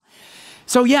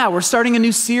So yeah, we're starting a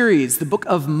new series, the book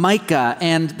of Micah,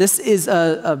 and this is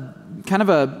a kind of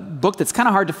a book that's kind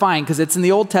of hard to find because it's in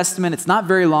the Old Testament. It's not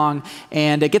very long,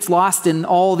 and it gets lost in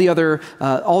all the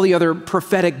other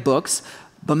prophetic books.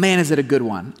 But man, is it a good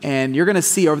one. And you're going to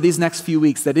see over these next few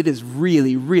weeks that it is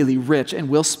really, really rich and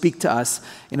will speak to us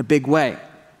in a big way.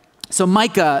 So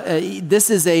Micah, this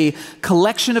is a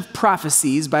collection of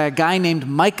prophecies by a guy named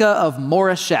Micah of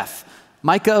Moresheth.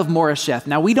 Micah of Moresheth.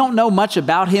 Now, we don't know much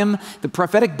about him. The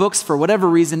prophetic books, for whatever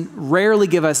reason, rarely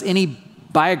give us any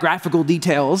biographical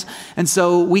details. And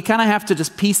so we kind of have to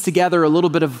just piece together a little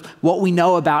bit of what we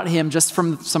know about him just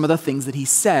from some of the things that he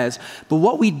says. But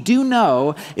what we do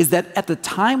know is that at the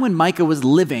time when Micah was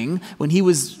living, when he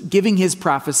was giving his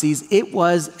prophecies, it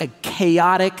was a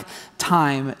chaotic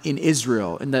time in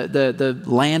Israel, in the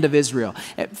land of Israel.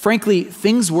 Frankly,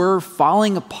 things were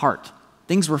falling apart.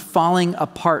 Things were falling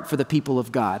apart for the people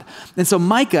of God. And so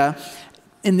Micah,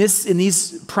 in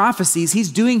these prophecies,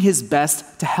 he's doing his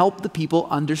best to help the people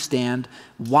understand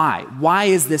why. Why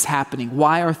is this happening?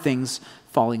 Why are things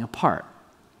falling apart?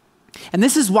 And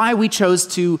this is why we chose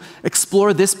to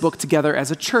explore this book together as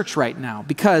a church right now.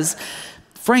 Because,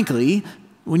 frankly,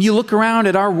 when you look around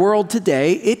at our world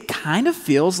today, it kind of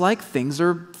feels like things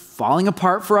are falling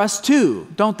apart for us too,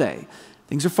 don't they?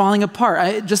 Things are falling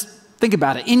apart. Think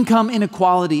about it. Income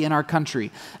inequality in our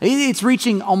country. It's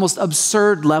reaching almost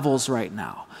absurd levels right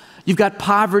now. You've got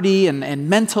poverty and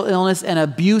mental illness and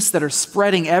abuse that are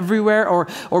spreading everywhere,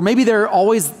 or maybe they're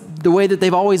always the way that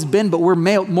they've always been, but we're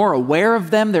more aware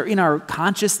of them. They're in our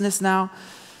consciousness now.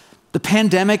 The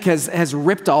pandemic has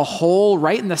ripped a hole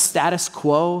right in the status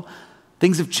quo.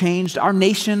 Things have changed. Our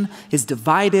nation is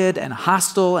divided and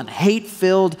hostile and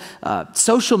hate-filled.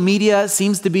 Social media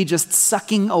seems to be just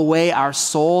sucking away our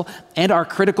soul and our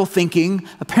critical thinking,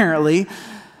 apparently.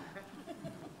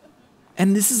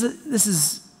 And this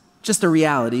is just a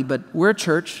reality, but we're a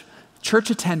church.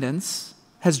 Church attendance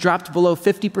has dropped below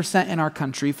 50% in our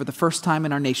country for the first time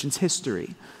in our nation's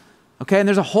history. Okay, and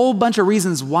there's a whole bunch of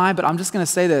reasons why, but I'm just going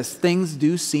to say this. Things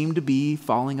do seem to be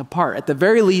falling apart. At the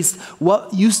very least,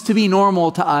 what used to be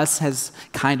normal to us has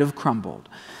kind of crumbled.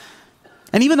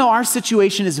 And even though our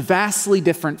situation is vastly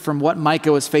different from what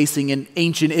Micah was facing in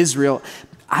ancient Israel,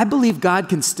 I believe God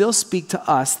can still speak to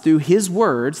us through his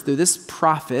words, through this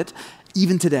prophet,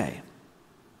 even today.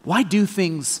 Why do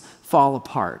things fall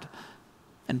apart?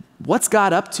 And what's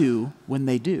God up to when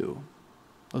they do?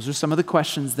 Those are some of the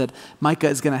questions that Micah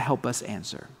is going to help us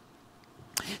answer.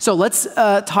 So let's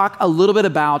talk a little bit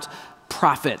about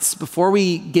prophets before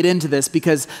we get into this,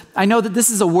 because I know that this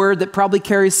is a word that probably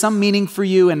carries some meaning for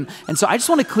you, and so I just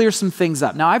want to clear some things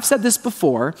up. Now, I've said this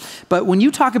before, but when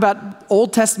you talk about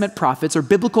Old Testament prophets or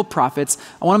biblical prophets,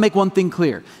 I want to make one thing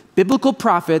clear. Biblical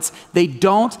prophets, they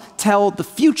don't tell the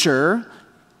future,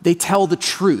 they tell the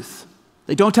truth.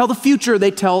 They don't tell the future,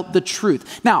 they tell the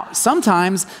truth. Now,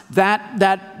 sometimes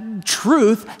that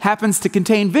truth happens to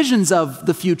contain visions of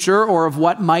the future or of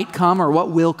what might come or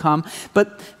what will come,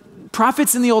 but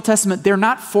prophets in the Old Testament, they're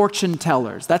not fortune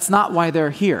tellers. That's not why they're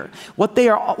here. What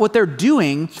they're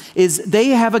doing is they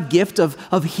have a gift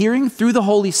of hearing through the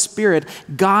Holy Spirit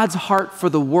God's heart for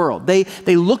the world. They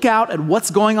look out at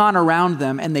what's going on around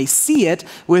them and they see it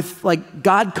with like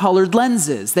God-colored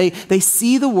lenses. They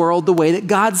see the world the way that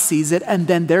God sees it, and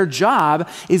then their job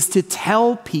is to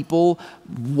tell people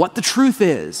what the truth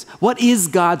is. What is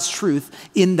God's truth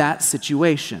in that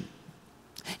situation?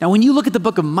 Now, when you look at the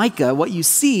book of Micah, what you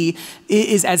see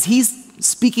is as he's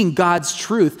speaking God's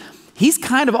truth, he's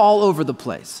kind of all over the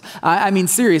place. I mean,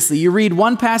 seriously, you read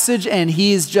one passage and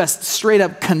he's just straight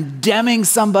up condemning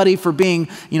somebody for being,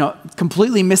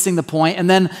 completely missing the point. And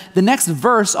then the next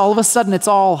verse, all of a sudden, it's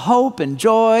all hope and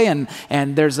joy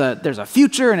and there's a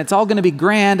future and it's all going to be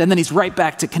grand. And then he's right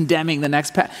back to condemning the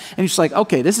next passage. And he's just like,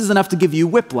 okay, this is enough to give you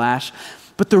whiplash.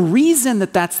 But the reason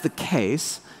that that's the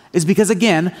case is because,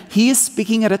 again, he is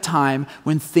speaking at a time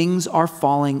when things are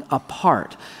falling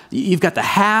apart. You've got the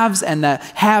haves and the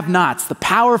have-nots, the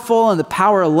powerful and the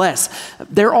powerless.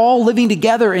 They're all living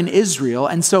together in Israel.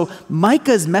 And so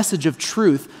Micah's message of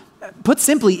truth, put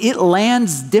simply, it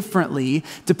lands differently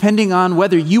depending on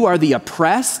whether you are the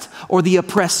oppressed or the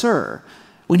oppressor.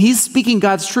 When he's speaking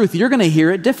God's truth, you're going to hear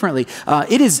it differently.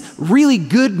 It is really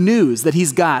good news that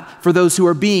he's got for those who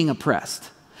are being oppressed.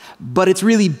 But it's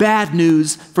really bad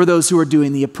news for those who are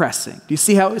doing the oppressing. Do you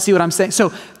see what I'm saying?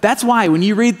 So that's why when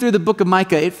you read through the book of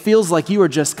Micah, it feels like you are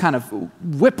just kind of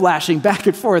whiplashing back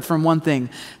and forth from one thing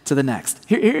to the next.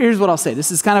 Here's what I'll say. This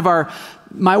is kind of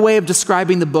my way of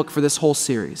describing the book for this whole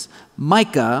series.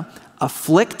 Micah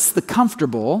afflicts the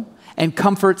comfortable and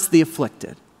comforts the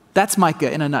afflicted. That's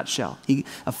Micah in a nutshell. He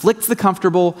afflicts the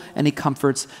comfortable and he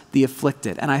comforts the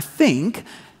afflicted. And I think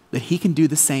that he can do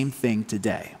the same thing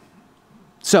today.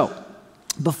 So,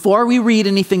 before we read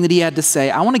anything that he had to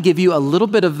say, I want to give you a little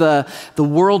bit of the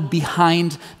world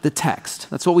behind the text.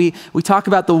 That's what we talk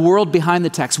about, the world behind the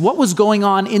text. What was going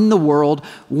on in the world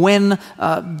when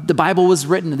the Bible was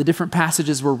written and the different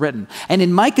passages were written. And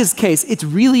in Micah's case, it's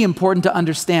really important to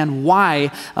understand why,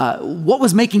 what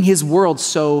was making his world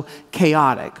so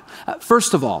chaotic.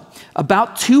 First of all,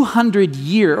 about 200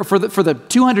 years, for the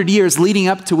 200 years leading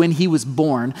up to when he was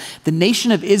born, the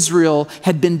nation of Israel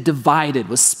had been divided,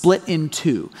 was split in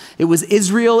two. It was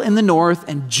Israel in the north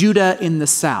and Judah in the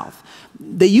south.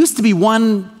 They used to be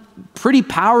one pretty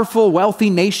powerful, wealthy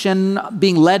nation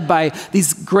being led by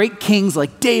these great kings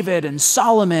like David and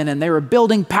Solomon, and they were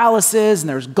building palaces and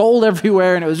there was gold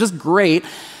everywhere and it was just great.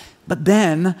 But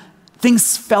then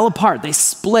things fell apart. They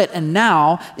split. And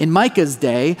now, in Micah's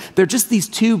day, they're just these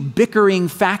two bickering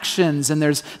factions, and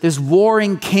there's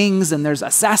warring kings, and there's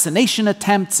assassination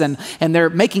attempts, and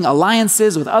they're making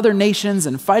alliances with other nations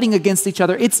and fighting against each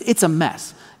other. It's a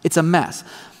mess. It's a mess.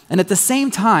 And at the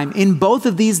same time, in both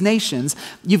of these nations,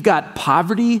 you've got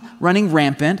poverty running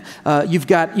rampant. You've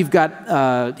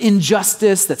got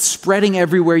injustice that's spreading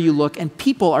everywhere you look, and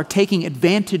people are taking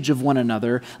advantage of one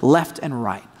another left and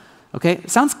right. Okay?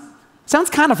 Sounds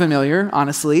kind of familiar,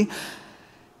 honestly.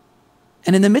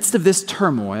 And in the midst of this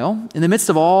turmoil, in the midst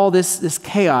of all this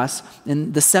chaos,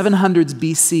 in the 700s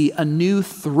BC, a new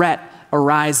threat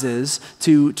arises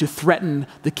to threaten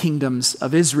the kingdoms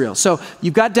of Israel. So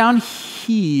you've got down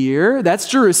here, that's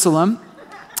Jerusalem.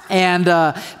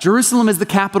 And Jerusalem is the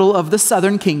capital of the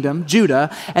southern kingdom,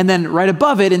 Judah. And then right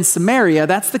above it in Samaria,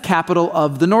 that's the capital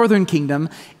of the northern kingdom,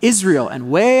 Israel. And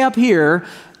way up here,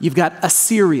 you've got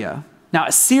Assyria. Now,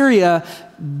 Assyria,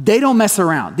 they don't mess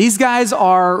around. These guys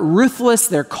are ruthless.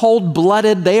 They're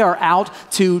cold-blooded. They are out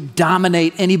to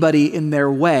dominate anybody in their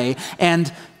way.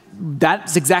 And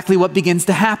that's exactly what begins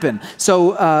to happen.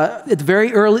 So at the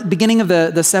very early beginning of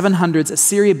the 700s,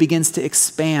 Assyria begins to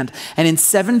expand. And in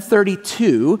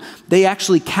 732, they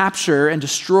actually capture and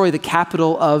destroy the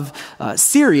capital of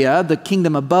Syria, the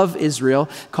kingdom above Israel,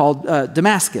 called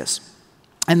Damascus.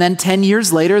 And then 10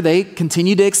 years later, they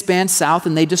continue to expand south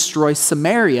and they destroy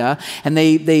Samaria, and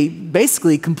they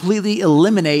basically completely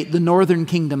eliminate the northern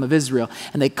kingdom of Israel,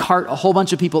 and they cart a whole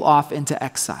bunch of people off into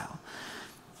exile.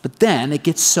 But then it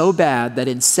gets so bad that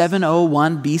in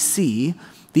 701 BC,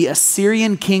 the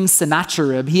Assyrian king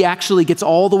Sennacherib, he actually gets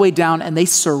all the way down and they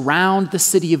surround the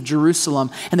city of Jerusalem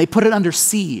and they put it under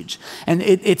siege. And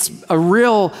it's a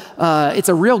real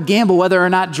gamble whether or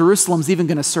not Jerusalem's even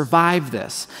going to survive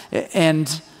this.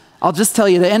 And I'll just tell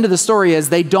you, the end of the story is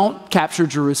they don't capture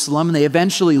Jerusalem and they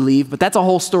eventually leave, but that's a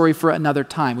whole story for another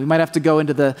time. We might have to go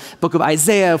into the book of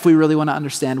Isaiah if we really want to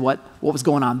understand what was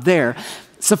going on there.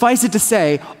 Suffice it to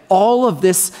say, all of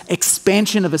this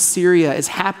expansion of Assyria is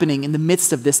happening in the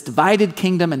midst of this divided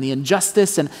kingdom and the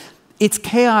injustice, and it's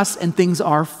chaos and things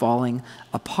are falling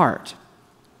apart.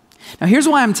 Now, here's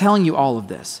why I'm telling you all of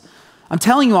this. I'm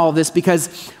telling you all of this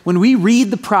because when we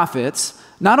read the prophets,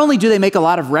 not only do they make a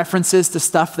lot of references to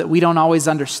stuff that we don't always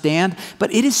understand,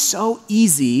 but it is so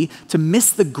easy to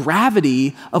miss the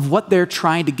gravity of what they're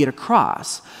trying to get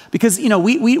across. Because,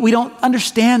 we don't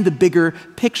understand the bigger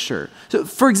picture. So,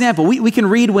 for example, we can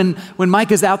read when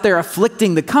Micah's out there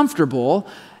afflicting the comfortable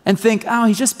and think, oh,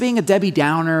 he's just being a Debbie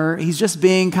Downer. He's just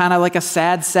being kind of like a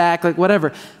sad sack, like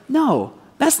whatever. No,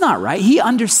 that's not right. He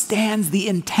understands the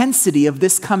intensity of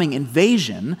this coming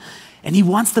invasion, and he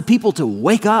wants the people to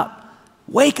wake up.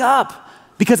 Wake up!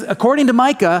 Because according to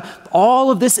Micah,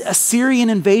 all of this Assyrian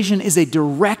invasion is a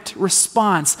direct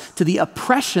response to the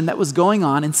oppression that was going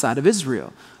on inside of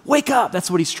Israel. Wake up!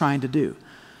 That's what he's trying to do.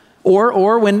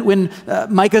 Or when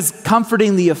Micah's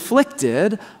comforting the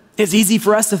afflicted, it's easy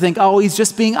for us to think, oh, he's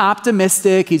just being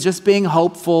optimistic, he's just being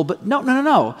hopeful. But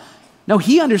no. No,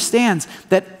 he understands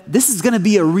that this is going to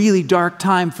be a really dark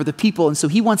time for the people, and so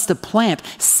he wants to plant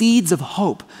seeds of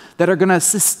hope that are going to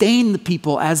sustain the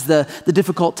people as the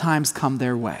difficult times come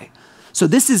their way. So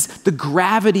this is the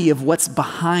gravity of what's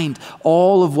behind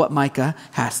all of what Micah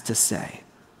has to say.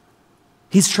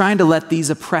 He's trying to let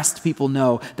these oppressed people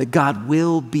know that God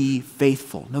will be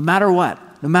faithful, no matter what.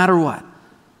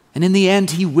 And in the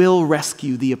end, he will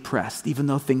rescue the oppressed, even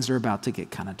though things are about to get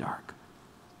kind of dark.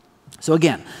 So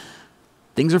again,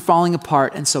 things are falling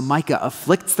apart, and so Micah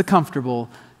afflicts the comfortable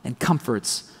and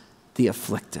comforts the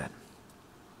afflicted.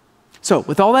 So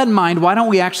with all that in mind, why don't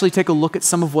we actually take a look at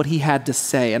some of what he had to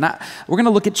say? And we're going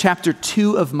to look at chapter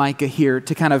 2 of Micah here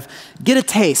to kind of get a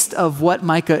taste of what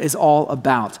Micah is all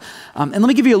about. And let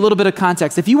me give you a little bit of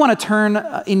context. If you want to turn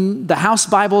in the house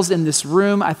Bibles in this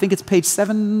room, I think it's page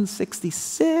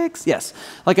 766. Yes,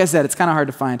 like I said, it's kind of hard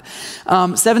to find.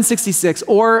 766,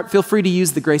 or feel free to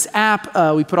use the Grace app.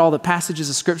 We put all the passages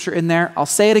of scripture in there. I'll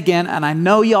say it again, and I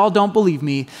know y'all don't believe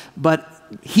me, but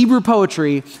Hebrew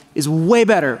poetry is way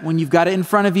better when you've got it in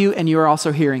front of you and you're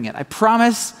also hearing it. I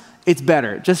promise it's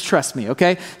better. Just trust me,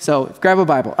 okay? So grab a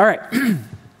Bible. All right,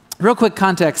 real quick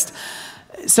context.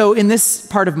 So in this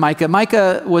part of Micah,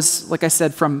 Micah was, like I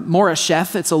said, from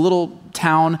Morasheth. It's a little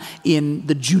town in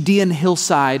the Judean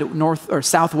hillside, north or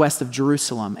southwest of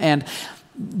Jerusalem. And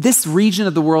this region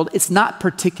of the world, it's not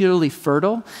particularly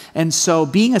fertile. And so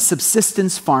being a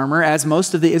subsistence farmer, as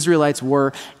most of the Israelites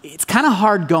were, it's kind of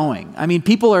hard going. I mean,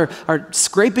 people are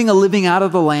scraping a living out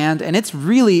of the land, and it's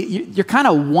really, you're kind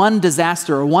of one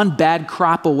disaster or one bad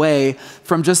crop away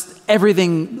from just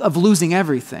everything, of losing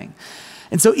everything.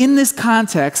 And so in this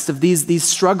context of these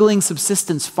struggling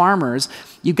subsistence farmers,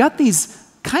 you've got these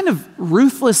kind of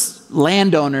ruthless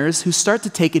landowners who start to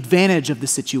take advantage of the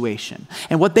situation.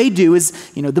 And what they do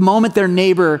is, the moment their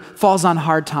neighbor falls on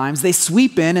hard times, they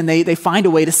sweep in and they find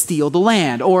a way to steal the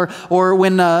land. Or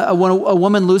when a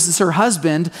woman loses her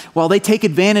husband, well, they take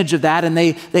advantage of that and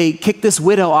they kick this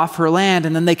widow off her land,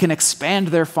 and then they can expand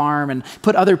their farm and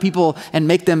put other people and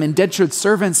make them indentured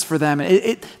servants for them.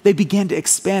 They begin to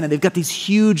expand, and they've got these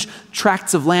huge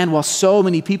tracts of land while so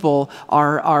many people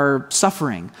are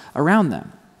suffering around them.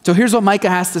 So here's what Micah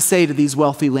has to say to these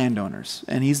wealthy landowners,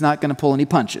 and he's not going to pull any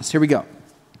punches. Here we go.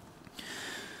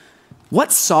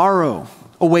 What sorrow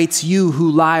awaits you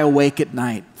who lie awake at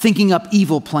night, thinking up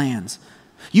evil plans?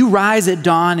 You rise at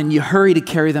dawn and you hurry to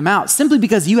carry them out, simply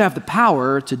because you have the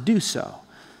power to do so.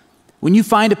 When you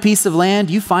find a piece of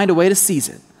land, you find a way to seize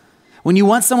it. When you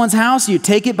want someone's house, you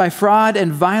take it by fraud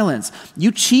and violence.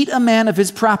 You cheat a man of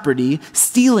his property,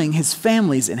 stealing his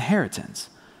family's inheritance.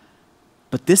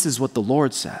 But this is what the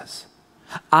Lord says: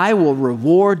 I will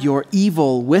reward your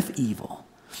evil with evil.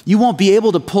 You won't be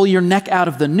able to pull your neck out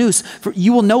of the noose, for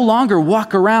you will no longer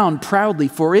walk around proudly,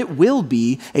 for it will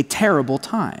be a terrible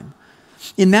time.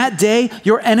 In that day,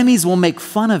 your enemies will make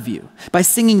fun of you by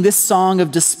singing this song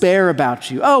of despair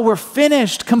about you. Oh, we're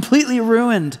finished, completely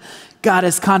ruined. God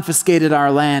has confiscated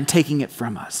our land, taking it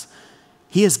from us.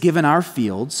 He has given our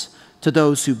fields to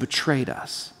those who betrayed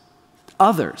us.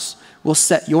 Others will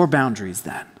set your boundaries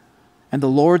then, and the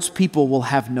Lord's people will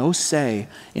have no say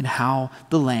in how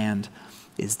the land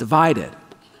is divided.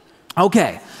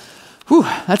 Okay,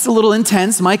 that's a little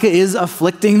intense. Micah is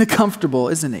afflicting the comfortable,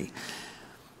 isn't he?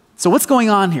 So what's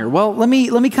going on here? Well, let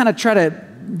me kind of try to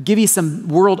give you some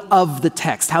world of the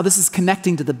text, how this is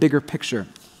connecting to the bigger picture.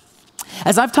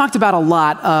 As I've talked about a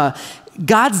lot,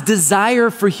 God's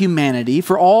desire for humanity,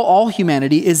 for all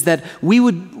humanity, is that we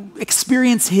would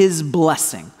experience his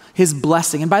blessing. His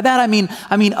blessing. And by that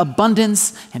I mean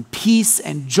abundance and peace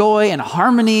and joy and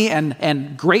harmony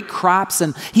and great crops.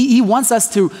 And he wants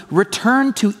us to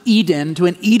return to Eden, to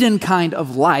an Eden kind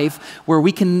of life where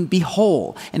we can be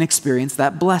whole and experience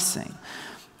that blessing.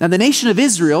 Now, the nation of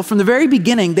Israel, from the very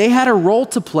beginning, they had a role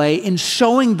to play in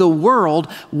showing the world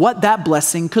what that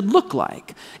blessing could look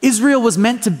like. Israel was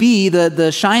meant to be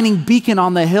the shining beacon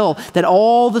on the hill that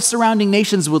all the surrounding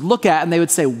nations would look at and they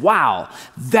would say, wow,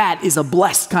 that is a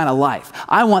blessed kind of life.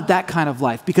 I want that kind of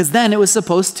life. Because then it was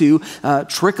supposed to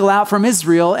trickle out from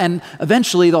Israel, and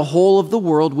eventually the whole of the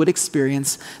world would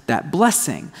experience that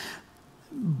blessing.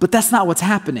 But that's not what's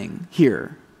happening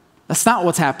here. That's not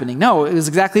what's happening. No, it was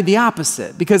exactly the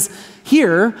opposite. Because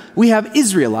here we have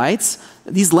Israelites,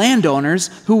 these landowners,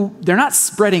 who they're not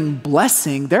spreading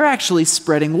blessing, they're actually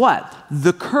spreading what?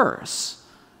 The curse.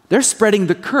 They're spreading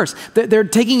the curse. They're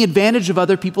taking advantage of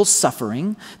other people's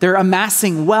suffering. They're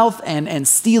amassing wealth and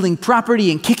stealing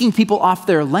property and kicking people off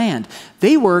their land.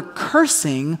 They were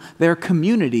cursing their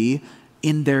community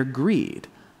in their greed.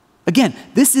 Again,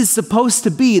 this is supposed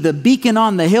to be the beacon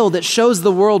on the hill that shows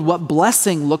the world what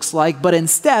blessing looks like, but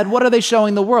instead, what are they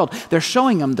showing the world? They're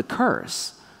showing them the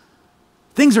curse.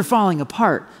 Things are falling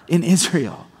apart in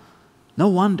Israel. No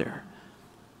wonder.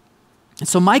 And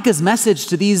so Micah's message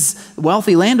to these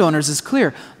wealthy landowners is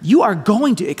clear. You are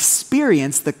going to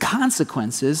experience the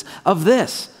consequences of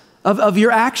this, of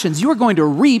your actions. You are going to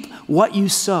reap what you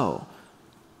sow.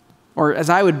 Or as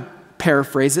I would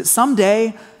paraphrase it,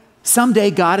 someday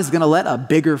God is going to let a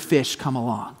bigger fish come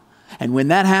along. And when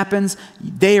that happens,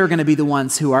 they are going to be the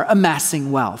ones who are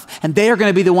amassing wealth. And they are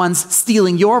going to be the ones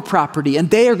stealing your property.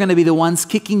 And they are going to be the ones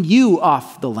kicking you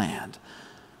off the land.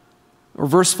 Or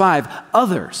verse 5,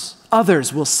 others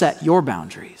will set your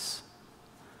boundaries.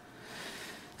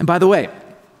 And by the way,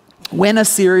 when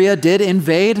Assyria did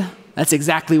invade, that's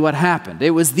exactly what happened. It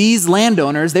was these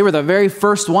landowners, they were the very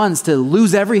first ones to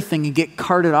lose everything and get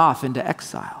carted off into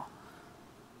exile.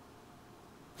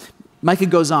 Micah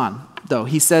goes on, though.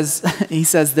 He says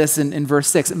this in verse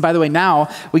 6. And by the way, now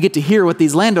we get to hear what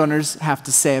these landowners have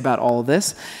to say about all of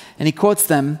this. And he quotes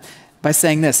them by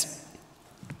saying this,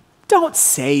 "Don't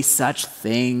say such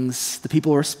things," the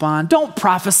people respond. "Don't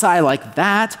prophesy like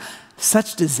that.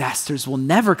 Such disasters will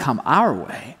never come our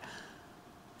way."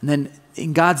 And then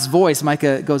in God's voice,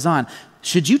 Micah goes on,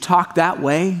 "Should you talk that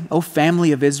way, O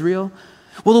family of Israel?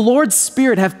 Will the Lord's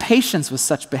Spirit have patience with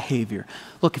such behavior?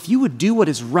 Look, if you would do what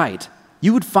is right,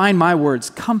 you would find my words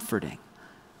comforting.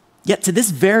 Yet to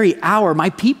this very hour, my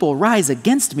people rise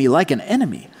against me like an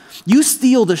enemy. You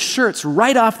steal the shirts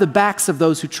right off the backs of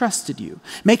those who trusted you,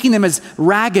 making them as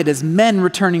ragged as men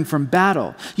returning from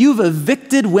battle. You've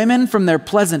evicted women from their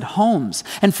pleasant homes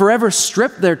and forever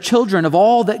stripped their children of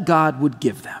all that God would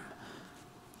give them.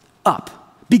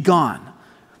 Up, be gone.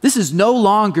 This is no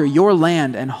longer your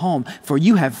land and home, for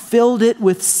you have filled it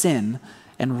with sin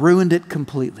and ruined it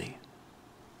completely.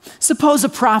 Suppose a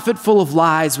prophet full of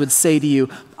lies would say to you,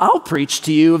 'I'll preach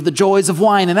to you of the joys of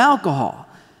wine and alcohol.'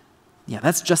 Yeah,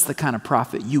 that's just the kind of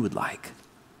prophet you would like."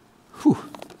 Whew.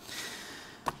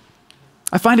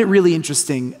 I find it really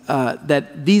interesting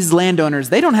that these landowners,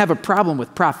 they don't have a problem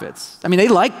with prophets. I mean, they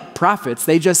like prophets.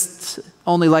 They just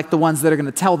only like the ones that are going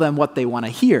to tell them what they want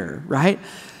to hear, right?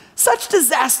 "Such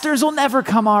disasters will never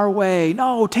come our way.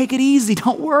 No, take it easy.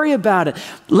 Don't worry about it.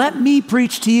 Let me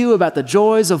preach to you about the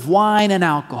joys of wine and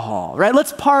alcohol," right?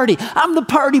 "Let's party. I'm the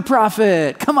party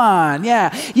prophet. Come on.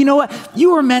 Yeah. You know what?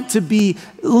 You were meant to be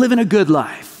living a good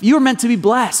life. You were meant to be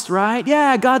blessed, right?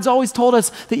 Yeah, God's always told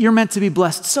us that you're meant to be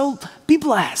blessed. So be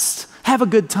blessed. Have a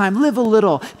good time. Live a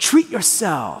little. Treat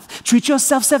yourself. Treat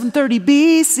yourself 7:30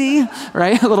 BC,"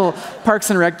 right? A little Parks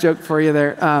and Rec joke for you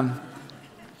there.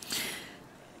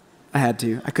 I had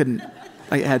to.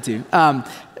 I had to.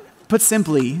 Put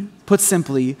simply,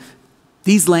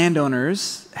 these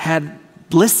landowners had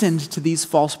listened to these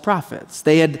false prophets.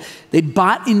 They'd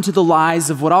bought into the lies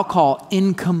of what I'll call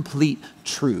incomplete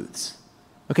truths.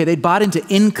 Okay, they'd bought into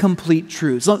incomplete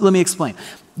truths. Let me explain.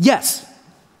 Yes,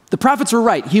 the prophets were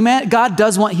right. God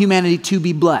does want humanity to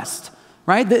be blessed,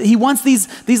 right? He wants these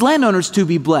landowners to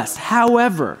be blessed.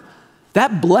 However,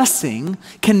 that blessing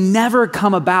can never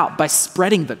come about by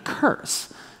spreading the curse.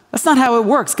 That's not how it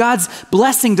works. God's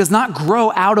blessing does not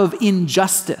grow out of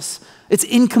injustice. It's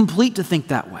incomplete to think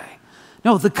that way.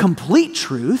 No, the complete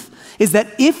truth is that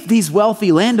if these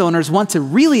wealthy landowners want to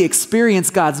really experience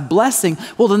God's blessing,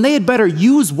 well, then they had better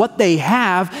use what they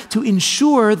have to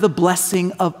ensure the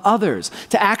blessing of others,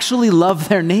 to actually love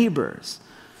their neighbors.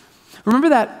 Remember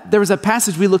that there was a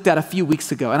passage we looked at a few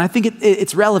weeks ago, and I think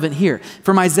it's relevant here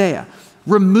from Isaiah.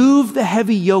 "Remove the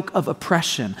heavy yoke of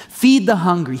oppression, feed the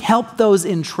hungry, help those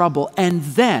in trouble, and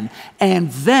then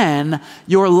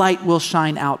your light will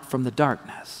shine out from the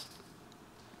darkness."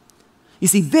 You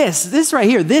see, this right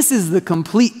here, this is the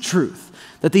complete truth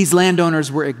that these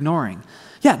landowners were ignoring.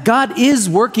 Yeah, God is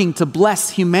working to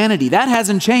bless humanity. That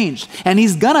hasn't changed, and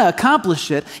he's gonna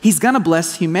accomplish it. He's gonna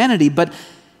bless humanity, but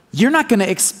you're not going to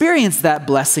experience that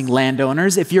blessing,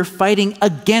 landowners, if you're fighting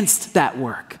against that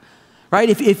work, right?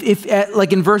 If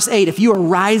like in verse 8, if you are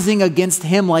rising against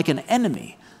him like an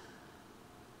enemy.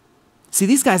 See,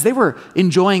 these guys, they were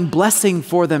enjoying blessing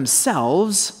for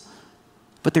themselves,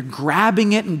 but they're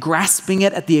grabbing it and grasping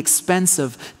it at the expense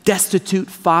of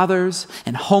destitute fathers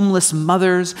and homeless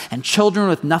mothers and children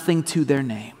with nothing to their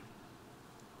name.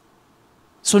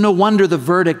 So no wonder the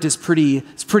verdict is pretty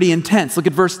intense. Look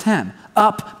at verse 10.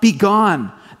 "Up, be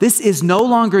gone. This is no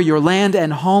longer your land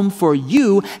and home, for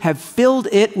you have filled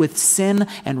it with sin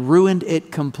and ruined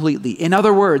it completely." In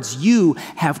other words, you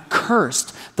have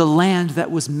cursed the land that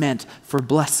was meant for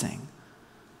blessing.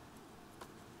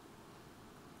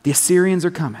 The Assyrians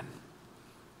are coming.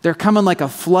 They're coming like a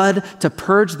flood to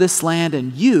purge this land,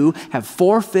 and you have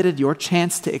forfeited your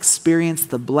chance to experience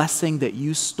the blessing that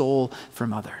you stole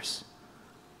from others.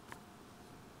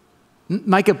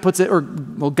 Micah puts it,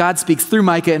 God speaks through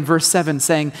Micah in verse 7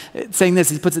 saying this.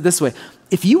 He puts it this way: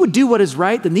 "If you would do what is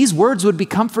right, then these words would be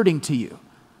comforting to you."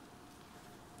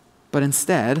 But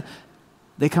instead,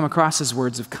 they come across as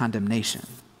words of condemnation.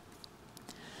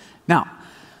 Now,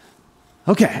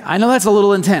 okay, I know that's a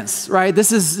little intense, right?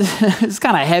 This is it's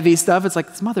kind of heavy stuff. It's like,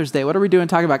 it's Mother's Day. What are we doing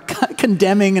talking about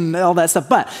condemning and all that stuff?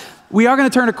 But we are going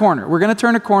to turn a corner. We're going to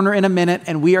turn a corner in a minute,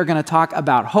 and we are going to talk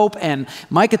about hope. And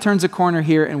Micah turns a corner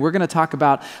here, and we're going to talk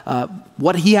about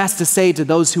what he has to say to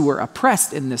those who were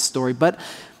oppressed in this story. But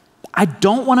I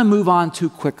don't want to move on too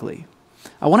quickly.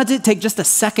 I wanted to take just a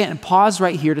second and pause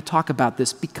right here to talk about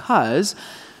this, because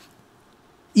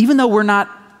even though we're not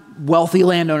wealthy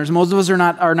landowners, most of us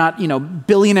are not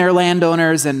billionaire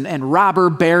landowners and robber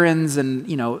barons and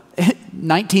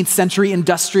 19th century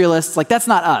industrialists. Like, that's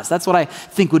not us. That's what I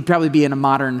think would probably be in a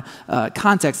modern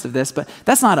context of this, but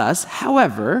that's not us.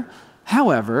 However,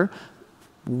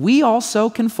 we also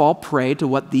can fall prey to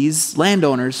what these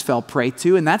landowners fell prey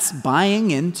to, and that's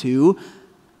buying into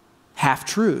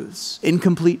half-truths,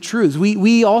 incomplete truths.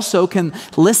 We also can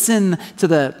listen to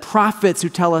the prophets who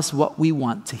tell us what we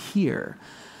want to hear.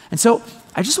 And so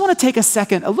I just want to take a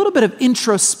second, a little bit of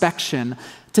introspection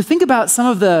to think about some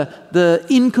of the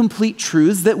incomplete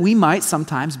truths that we might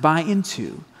sometimes buy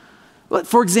into.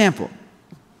 For example,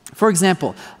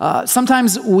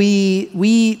 sometimes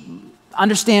we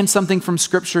understand something from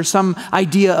Scripture, some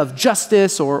idea of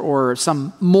justice or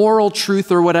some moral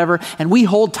truth or whatever, and we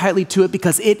hold tightly to it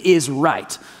because it is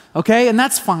right, okay? And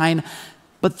that's fine.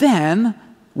 But then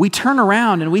we turn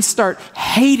around and we start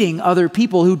hating other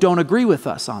people who don't agree with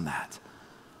us on that.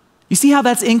 You see how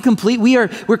that's incomplete?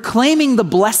 We're claiming the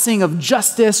blessing of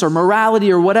justice or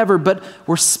morality or whatever, but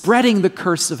we're spreading the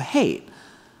curse of hate.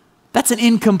 That's an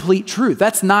incomplete truth.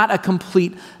 That's not a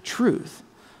complete truth.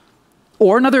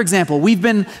 Or another example, we've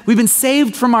been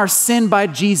saved from our sin by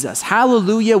Jesus.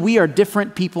 Hallelujah, we are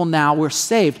different people now, we're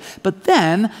saved. But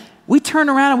then we turn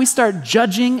around and we start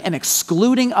judging and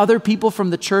excluding other people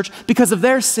from the church because of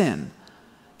their sin.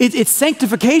 It's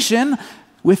sanctification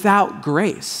without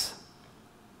grace.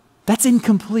 That's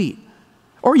incomplete.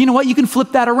 Or you know what, you can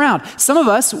flip that around. Some of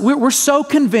us, we're so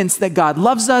convinced that God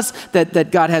loves us,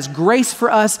 that God has grace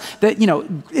for us, that,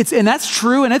 and that's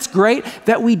true and it's great,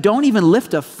 that we don't even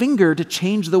lift a finger to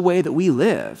change the way that we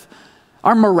live.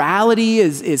 Our morality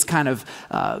is kind of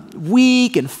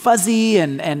weak and fuzzy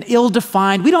and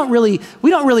ill-defined. We don't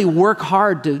really work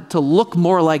hard to look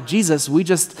more like Jesus. We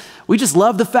just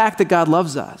love the fact that God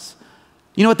loves us.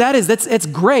 You know what that is? It's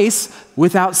grace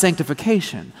without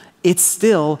sanctification. It's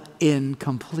still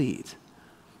incomplete.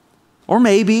 Or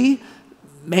maybe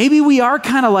we are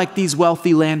kind of like these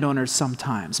wealthy landowners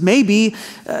sometimes. Maybe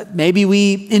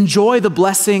we enjoy the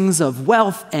blessings of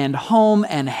wealth and home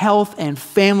and health and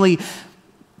family,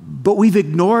 but we've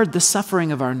ignored the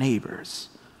suffering of our neighbors.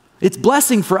 It's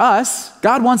blessing for us.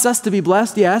 God wants us to be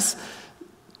blessed, yes,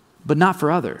 but not for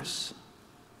others.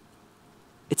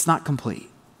 It's not complete.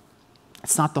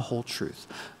 It's not the whole truth.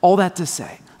 All that to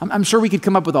say, I'm sure we could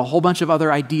come up with a whole bunch of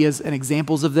other ideas and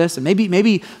examples of this, and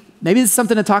maybe it's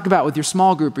something to talk about with your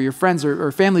small group or your friends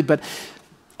or family, but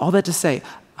all that to say,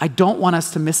 I don't want us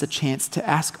to miss a chance to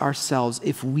ask ourselves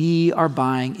if we are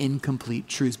buying incomplete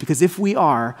truths, because if we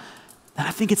are, then I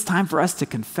think it's time for us to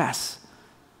confess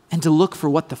and to look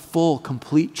for what the full,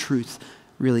 complete truth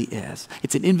really is.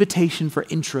 It's an invitation for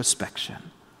introspection.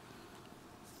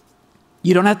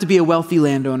 You don't have to be a wealthy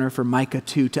landowner for Micah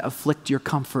 2 to afflict your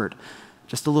comfort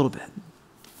just a little bit.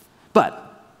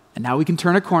 But, and now we can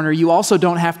turn a corner, you also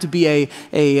don't have to be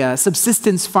a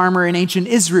subsistence farmer in ancient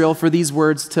Israel for these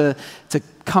words to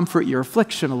comfort your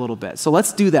affliction a little bit. So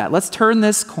let's do that. Let's turn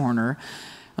this corner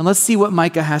and let's see what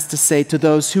Micah has to say to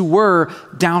those who were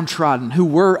downtrodden, who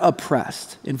were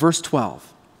oppressed. In verse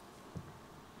 12,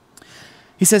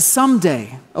 he says,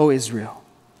 "Someday, O Israel,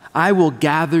 I will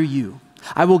gather you.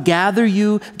 I will gather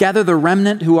the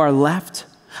remnant who are left.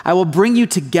 I will bring you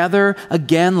together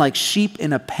again like sheep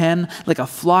in a pen, like a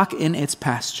flock in its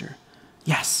pasture.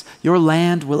 Yes, your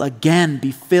land will again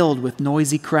be filled with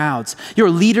noisy crowds. Your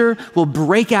leader will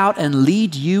break out and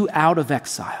lead you out of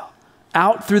exile,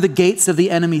 out through the gates of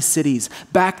the enemy cities,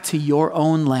 back to your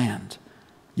own land.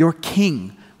 Your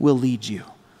king will lead you.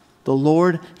 The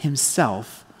Lord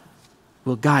himself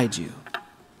will guide you."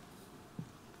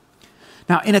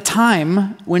 Now, in a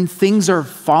time when things are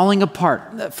falling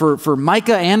apart, for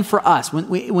Micah and for us,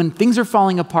 when things are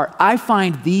falling apart, I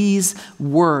find these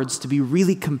words to be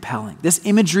really compelling. This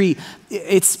imagery,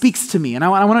 it speaks to me, and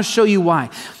I want to show you why.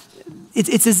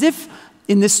 It's as if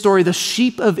in this story, the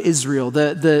sheep of Israel,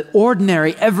 the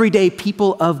ordinary, everyday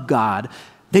people of God,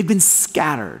 they've been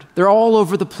scattered. They're all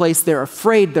over the place. They're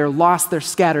afraid. They're lost. They're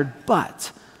scattered.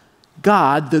 But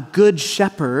God, the good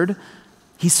shepherd,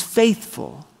 he's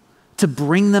faithful to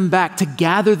bring them back, to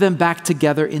gather them back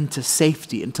together into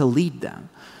safety and to lead them.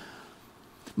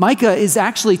 Micah is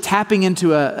actually tapping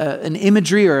into an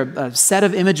imagery or a set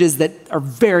of images that are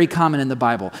very common in the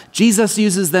Bible. Jesus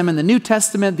uses them in the New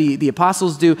Testament, the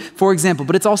apostles do, for example,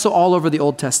 but it's also all over the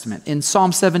Old Testament. In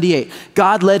Psalm 78,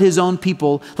 God led his own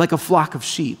people like a flock of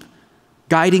sheep,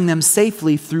 guiding them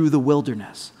safely through the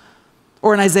wilderness.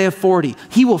 Or in Isaiah 40,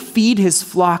 he will feed his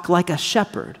flock like a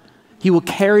shepherd. He will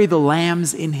carry the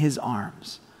lambs in his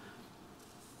arms.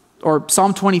 Or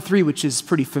Psalm 23, which is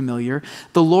pretty familiar.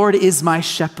 The Lord is my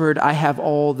shepherd, I have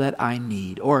all that I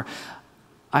need. Or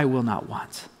I will not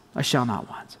want, I shall not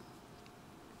want.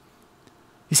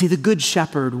 You see, the good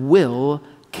shepherd will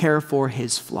care for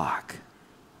his flock.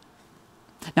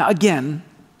 Now again,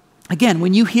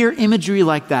 when you hear imagery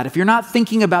like that, if you're not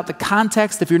thinking about the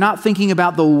context, if you're not thinking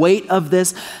about the weight of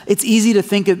this, it's easy to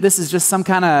think that this is just some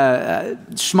kind of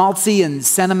schmaltzy and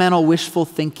sentimental wishful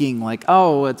thinking, like,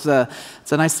 oh, it's a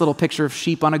nice little picture of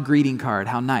sheep on a greeting card.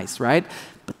 How nice, right?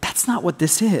 But that's not what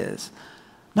this is.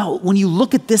 No, when you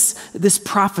look at this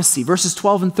prophecy, verses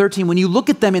 12 and 13, when you look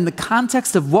at them in the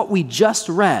context of what we just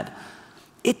read,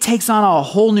 it takes on a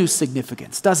whole new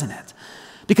significance, doesn't it?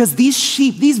 Because these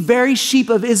sheep, these very sheep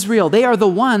of Israel, they are the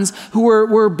ones who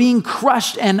were being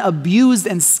crushed and abused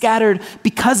and scattered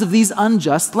because of these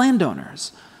unjust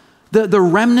landowners. The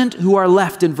remnant who are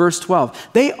left in verse 12,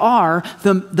 they are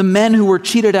the men who were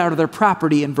cheated out of their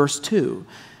property in verse 2.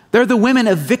 They're the women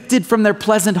evicted from their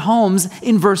pleasant homes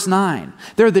in verse 9.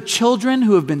 They're the children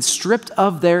who have been stripped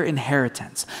of their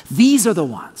inheritance. These are the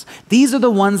ones. These are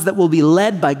the ones that will be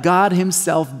led by God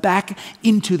himself back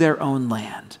into their own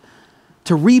land,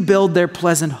 to rebuild their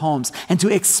pleasant homes and to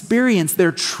experience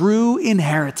their true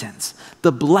inheritance,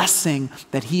 the blessing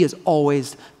that he has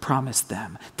always promised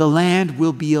them. The land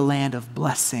will be a land of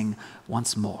blessing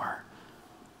once more.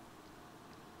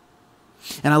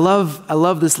 And I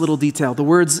love this little detail. The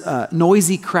words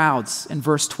noisy crowds in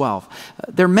verse 12.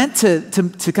 They're meant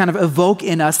to kind of evoke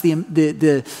in us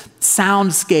the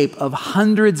soundscape of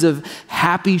hundreds of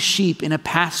happy sheep in a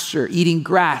pasture eating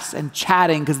grass and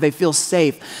chatting because they feel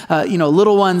safe.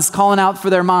 Little ones calling out for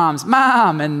their moms,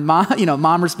 mom, and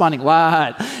mom responding,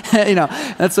 what?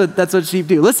 That's what sheep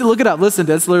do. Listen, look it up. Listen,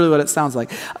 that's literally what it sounds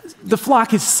like. The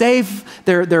flock is safe.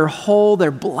 They're whole.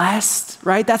 They're blessed,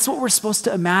 right? That's what we're supposed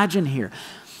to imagine here.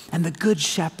 And the good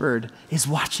shepherd is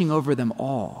watching over them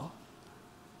all.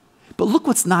 But look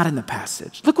what's not in the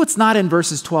passage. Look what's not in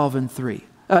verses 12 and 13.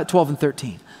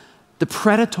 The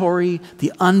predatory,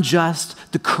 the unjust,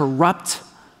 the corrupt,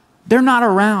 they're not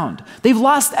around. They've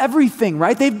lost everything,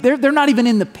 right? They're not even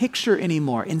in the picture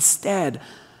anymore. Instead,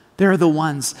 they're the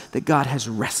ones that God has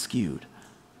rescued,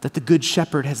 that the good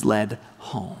shepherd has led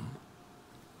home.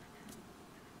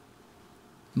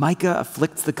 Micah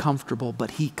afflicts the comfortable,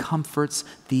 but he comforts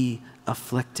the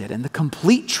afflicted. And the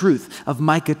complete truth of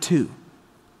Micah 2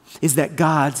 is that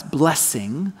God's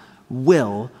blessing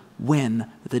will win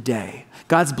the day.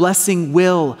 God's blessing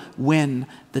will win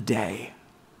the day.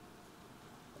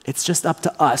 It's just up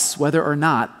to us whether or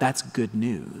not that's good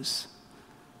news.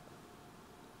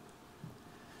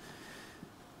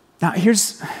 Now,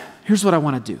 here's what I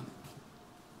want to do.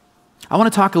 I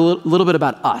want to talk a little bit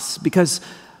about us, because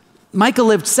Micah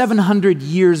lived 700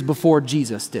 years before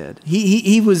Jesus did.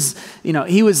 He was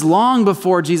long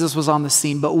before Jesus was on the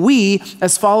scene, but we,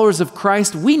 as followers of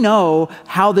Christ, we know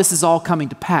how this is all coming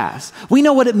to pass. We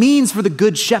know what it means for the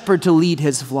good shepherd to lead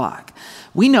his flock.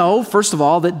 We know, first of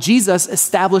all, that Jesus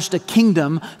established a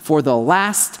kingdom for the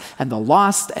last and the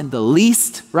lost and the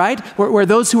least, right? Where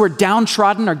those who are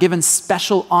downtrodden are given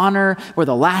special honor, where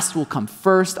the last will come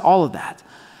first, all of that.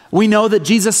 We know that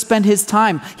Jesus spent his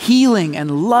time healing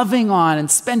and loving on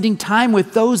and spending time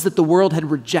with those that the world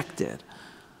had rejected.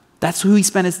 That's who he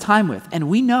spent his time with. And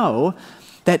we know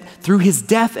that through his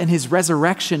death and his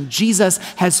resurrection, Jesus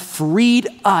has freed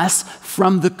us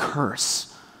from the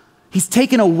curse. He's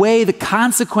taken away the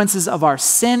consequences of our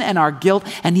sin and our guilt,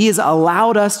 and he has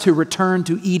allowed us to return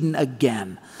to Eden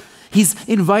again. He's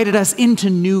invited us into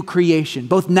new creation,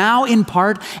 both now in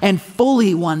part and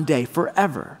fully one day,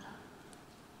 forever.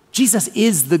 Jesus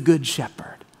is the good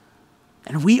shepherd,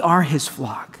 and we are his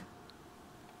flock.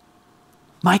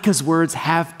 Micah's words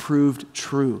have proved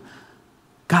true.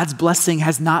 God's blessing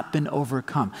has not been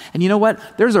overcome. And you know what?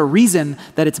 There's a reason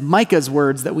that it's Micah's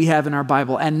words that we have in our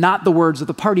Bible and not the words of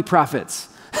the party prophets.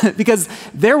 Because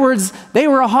their words, they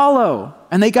were hollow,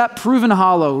 and they got proven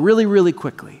hollow really, really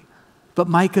quickly. But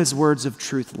Micah's words of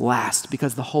truth last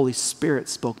because the Holy Spirit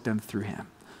spoke them through him.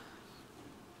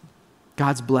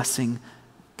 God's blessing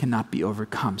cannot be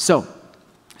overcome. So,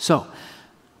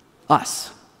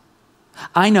 us.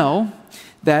 I know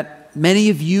that many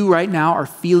of you right now are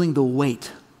feeling the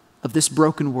weight of this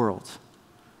broken world.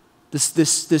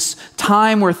 this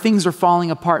time where things are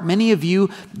falling apart. Many of you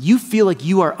feel like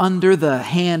you are under the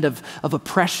hand of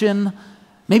oppression.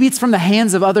 Maybe it's from the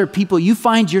hands of other people. You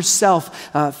find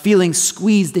yourself feeling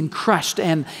squeezed and crushed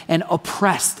and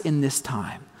oppressed in this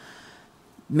time.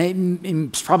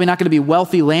 It's probably not going to be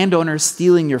wealthy landowners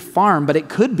stealing your farm, but it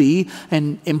could be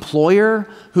an employer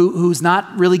who's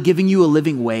not really giving you a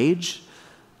living wage.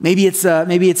 Maybe it's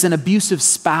an abusive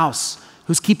spouse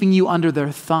who's keeping you under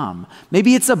their thumb.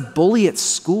 Maybe it's a bully at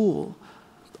school.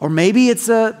 Or maybe it's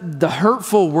the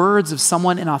hurtful words of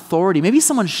someone in authority. Maybe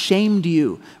someone shamed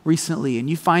you recently and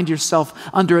you find yourself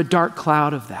under a dark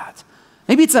cloud of that.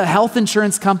 Maybe it's a health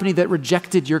insurance company that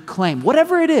rejected your claim.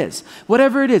 Whatever it is,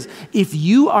 if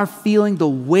you are feeling the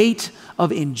weight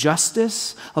of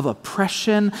injustice, of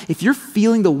oppression, if you're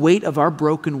feeling the weight of our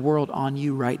broken world on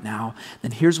you right now,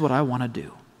 then here's what I want to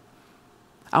do.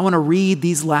 I want to read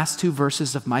these last 2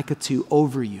 verses of Micah 2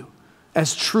 over you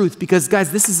as truth, because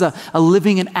guys, this is a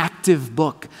living and active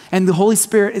book, and the Holy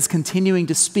Spirit is continuing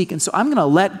to speak. And so I'm going to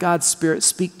let God's Spirit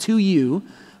speak to you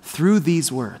through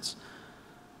these words.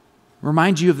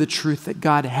 Remind you of the truth that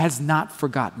God has not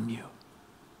forgotten you.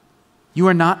 You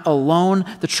are not alone.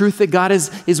 The truth that God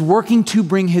is working to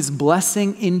bring his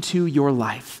blessing into your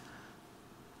life.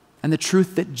 And the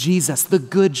truth that Jesus, the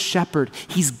good shepherd,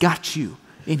 he's got you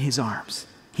in his arms.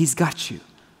 He's got you.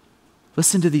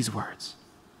 Listen to these words.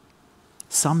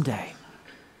 Someday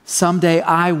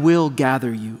I will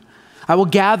gather you. I will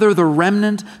gather the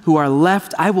remnant who are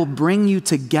left. I will bring you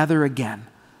together again,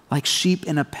 like sheep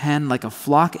in a pen, like a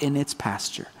flock in its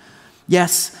pasture.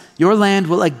 Yes, your land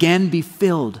will again be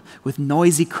filled with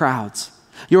noisy crowds.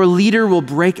 Your leader will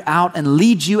break out and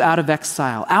lead you out of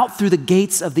exile, out through the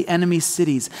gates of the enemy's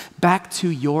cities, back to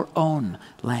your own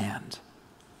land.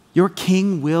 Your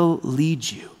king will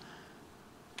lead you.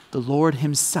 The Lord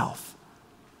himself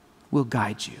will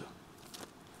guide you.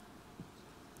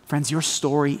 Friends, your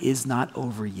story is not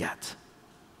over yet.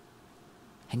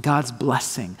 And God's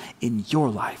blessing in your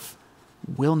life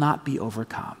will not be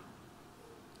overcome.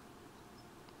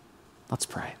 Let's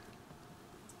pray.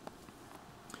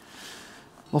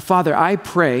 Well, Father, I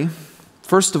pray,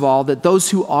 first of all, that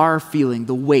those who are feeling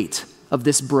the weight of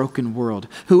this broken world,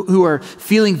 who are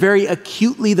feeling very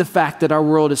acutely the fact that our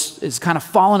world is kind of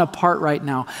falling apart right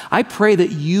now, I pray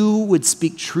that you would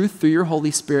speak truth through your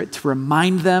Holy Spirit to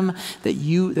remind them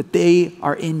that they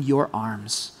are in your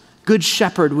arms. Good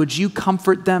Shepherd, would you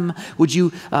comfort them? Would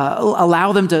you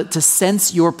allow them to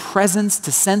sense your presence,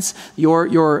 to sense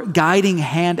your guiding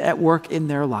hand at work in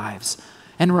their lives,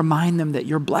 and remind them that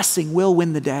your blessing will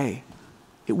win the day.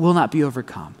 It will not be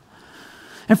overcome.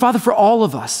 And Father, for all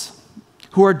of us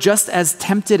who are just as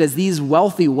tempted as these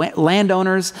wealthy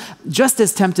landowners, just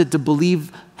as tempted to believe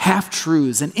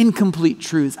half-truths and incomplete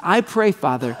truths, I pray,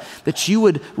 Father, that you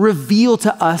would reveal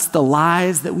to us the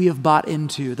lies that we have bought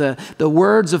into, the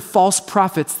words of false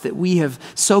prophets that we have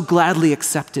so gladly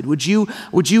accepted. Would you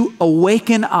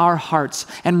awaken our hearts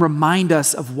and remind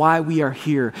us of why we are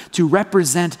here, to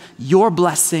represent your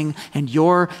blessing and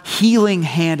your healing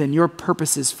hand and your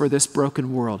purposes for this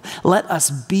broken world. Let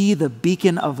us be the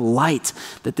beacon of light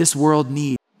that this world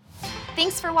needs.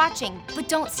 Thanks for watching, but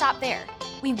don't stop there.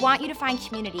 We want you to find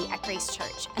community at Grace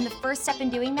Church, and the first step in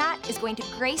doing that is going to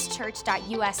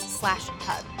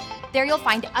gracechurch.us/hub. There you'll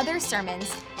find other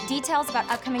sermons, details about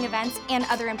upcoming events, and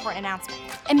other important announcements.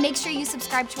 And make sure you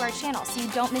subscribe to our channel so you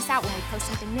don't miss out when we post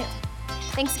something new.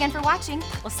 Thanks again for watching.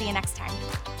 We'll see you next time.